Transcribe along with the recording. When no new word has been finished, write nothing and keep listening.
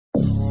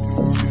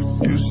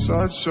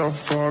such a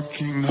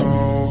fucking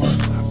hoe,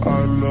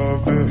 I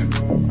love it.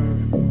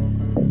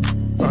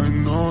 I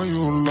know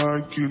you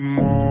like it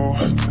more,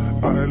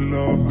 I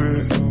love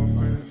it.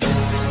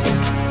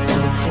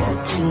 I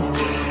fuck you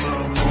when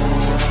I'm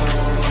home,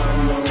 I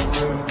love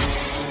it.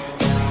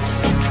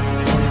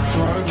 My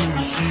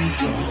private, she's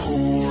a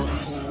whore.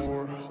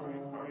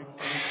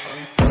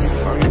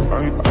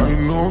 I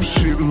know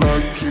she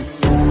like it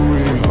for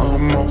me.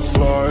 I'm a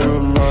flyer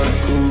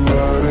like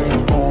Aladdin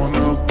on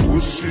a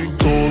pussy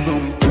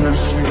golden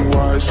blessing.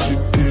 Why she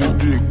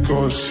did it?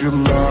 Cause she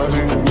lied.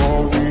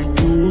 What we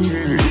do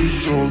here is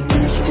so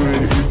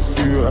discreet. If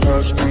you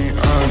ask me,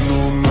 I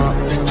know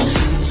nothing.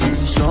 She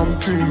just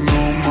jumping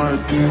on my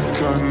dick.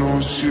 I know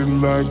she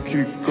like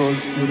it cause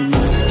she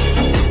like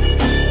it.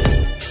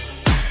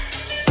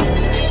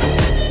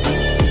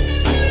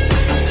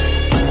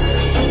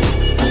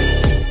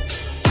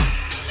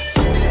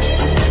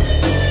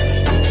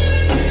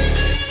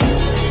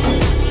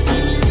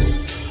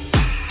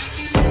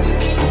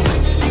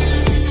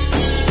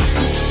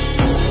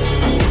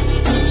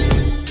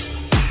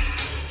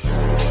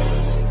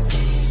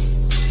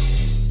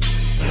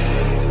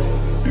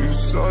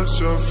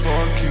 Such a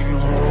fucking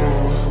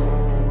hoe.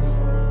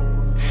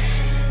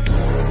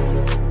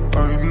 I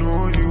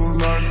know you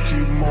like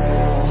it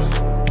more.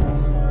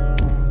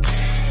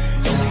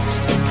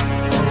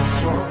 I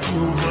fuck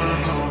you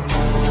when I'm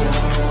home.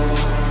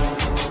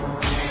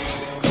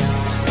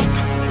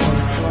 My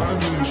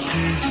private,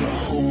 she's a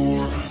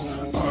whore.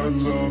 I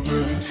love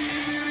it.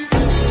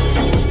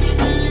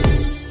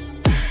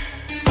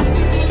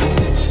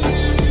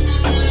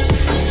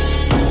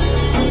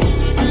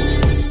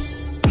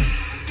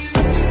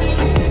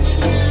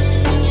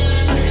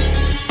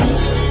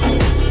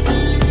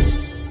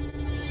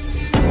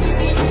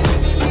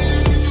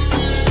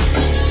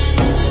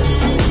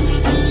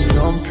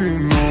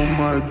 On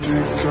my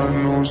dick, I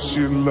know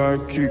she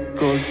like it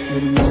cause she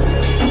like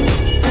it.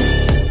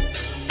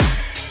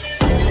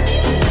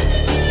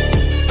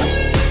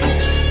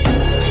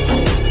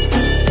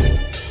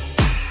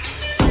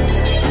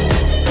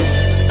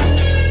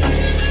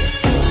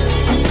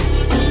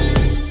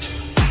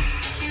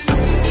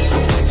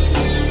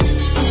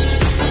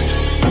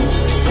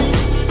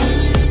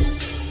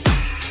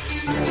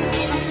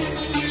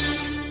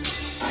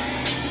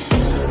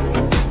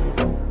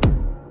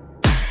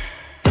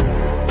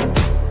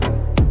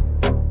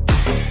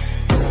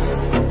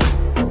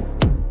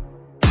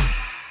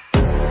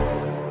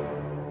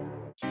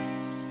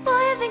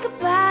 Think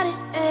about it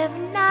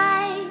every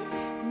night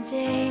and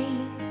day.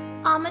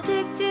 I'm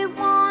addicted,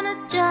 wanna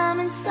jump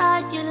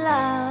inside your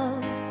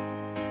love.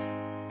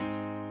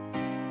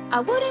 I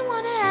wouldn't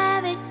wanna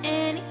have it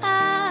any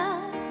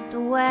other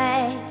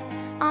way.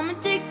 I'm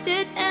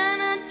addicted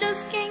and I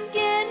just can't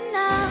get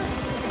enough.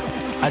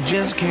 I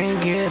just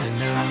can't get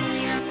enough.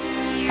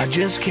 I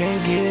just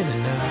can't get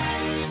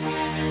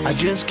enough. I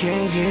just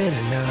can't get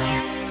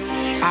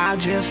enough. I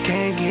just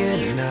can't get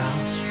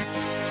enough.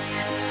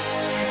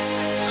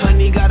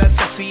 Honey got her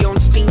sexy on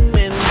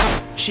steaming.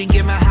 She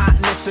give my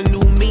hotness a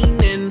new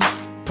meaning.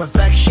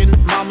 Perfection,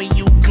 mommy,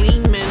 you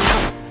gleaming.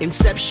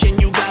 Inception,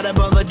 you got a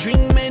brother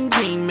dreaming,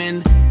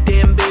 dreaming.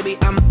 Damn, baby,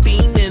 I'm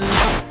fiending.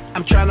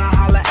 I'm tryna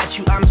holler at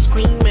you, I'm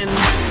screaming.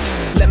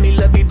 Let me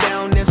love you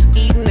down this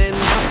evening.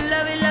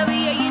 Love it,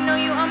 yeah, you know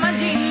you are my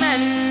demon.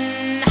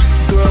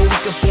 Girl, we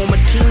could form a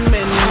team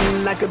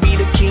and I could be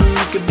the king,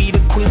 you could be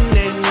the queen.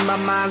 And my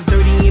mind's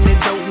dirty and it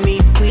don't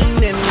need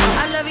cleaning.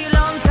 I love you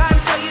long time,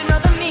 so you know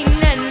the meaning.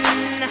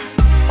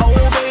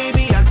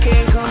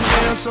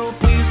 So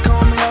please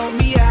come help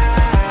me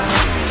out.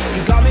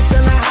 You got me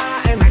feeling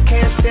high and I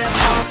can't step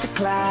off the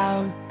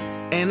cloud.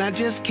 And I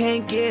just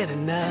can't get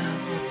enough.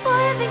 Boy,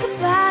 I think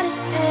about it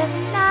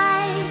every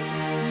night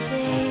and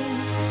day.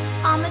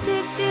 I'm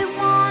addicted,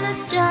 wanna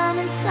jump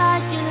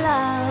inside your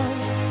love.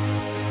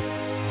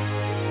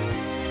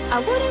 I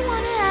wouldn't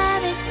wanna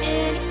have it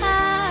any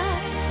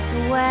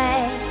other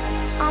way.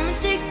 I'm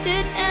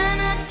addicted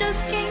and I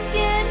just can't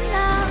get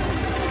enough.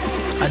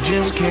 I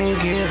just can't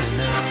get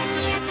enough.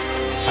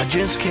 I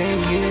just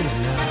can't get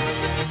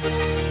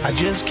enough. I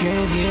just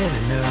can't get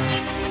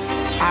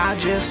enough. I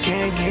just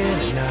can't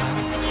get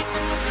enough.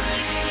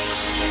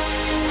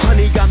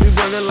 Honey got me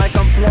running like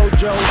I'm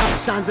Flojo.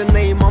 Signs a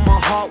name on my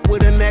heart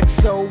with an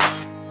XO.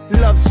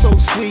 Love so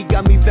sweet,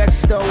 got me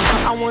vexed though.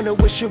 I wanna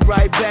wish it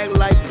right back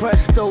like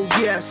presto,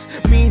 yes.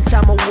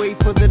 Meantime, I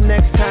wait for the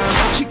next time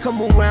she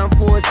come around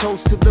for a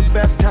toast to the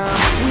best time.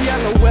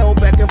 We LOL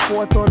back and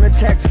forth on the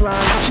text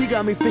line. She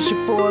got me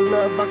fishing for a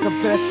love, I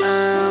confess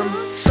I'm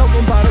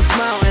something about a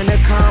smile and a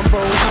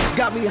combo.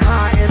 Got me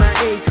high and I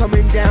ain't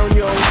coming down,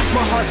 yo.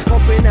 My heart's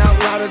pumping out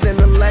louder than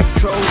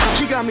electro.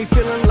 She got me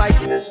feeling like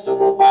Mr.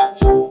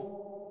 Roboto.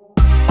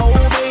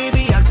 Oh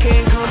baby, I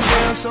can't come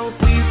down, so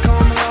please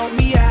come help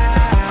me out.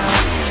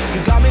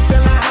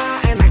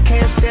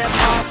 Step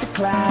off the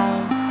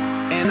cloud,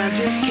 and I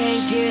just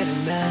can't get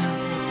enough.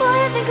 Boy,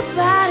 I think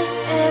about it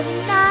every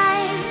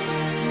night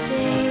and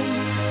day.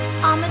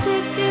 I'm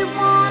addicted,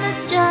 wanna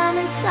jump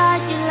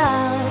inside your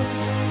love.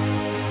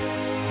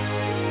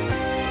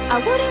 I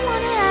wouldn't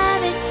wanna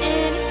have it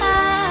any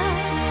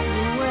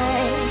other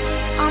way.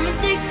 I'm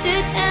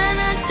addicted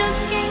and I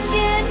just can't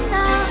get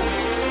enough.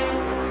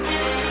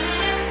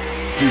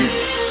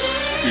 This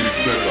is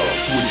Mega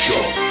Switch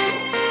Up.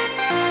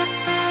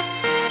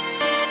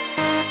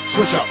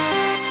 Switch up.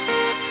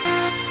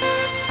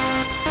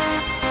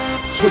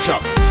 Switch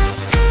up.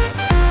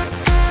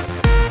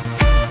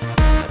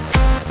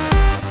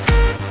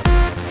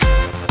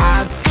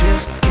 I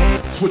just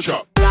can't Switch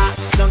up. lie.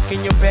 Sunk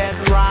in your bed,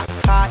 rock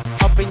hot,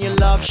 up in your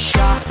love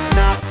shot,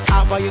 knocked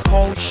out by your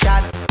cold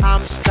shot.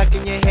 I'm stuck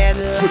in your head.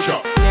 Switch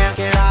up. Can't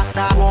get out,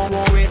 I won't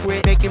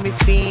it, making me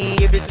feel.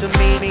 Give it to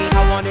me.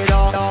 I want it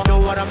all. Know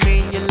what I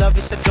mean? Your love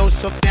is a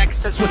dose of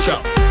next. Switch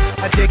up.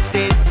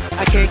 Addicted,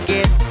 I can't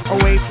get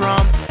away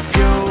from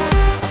you.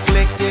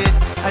 Afflicted,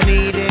 I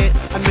need it,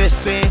 I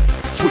miss it.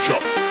 Switch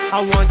up. I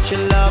want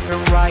your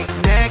loving right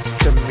next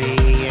to me,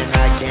 and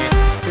I can't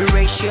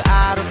erase you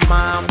out of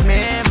my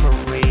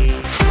memory.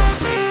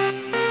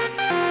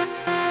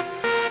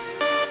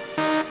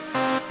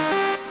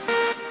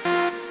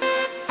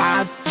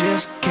 I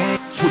just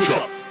can't Switch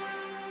up.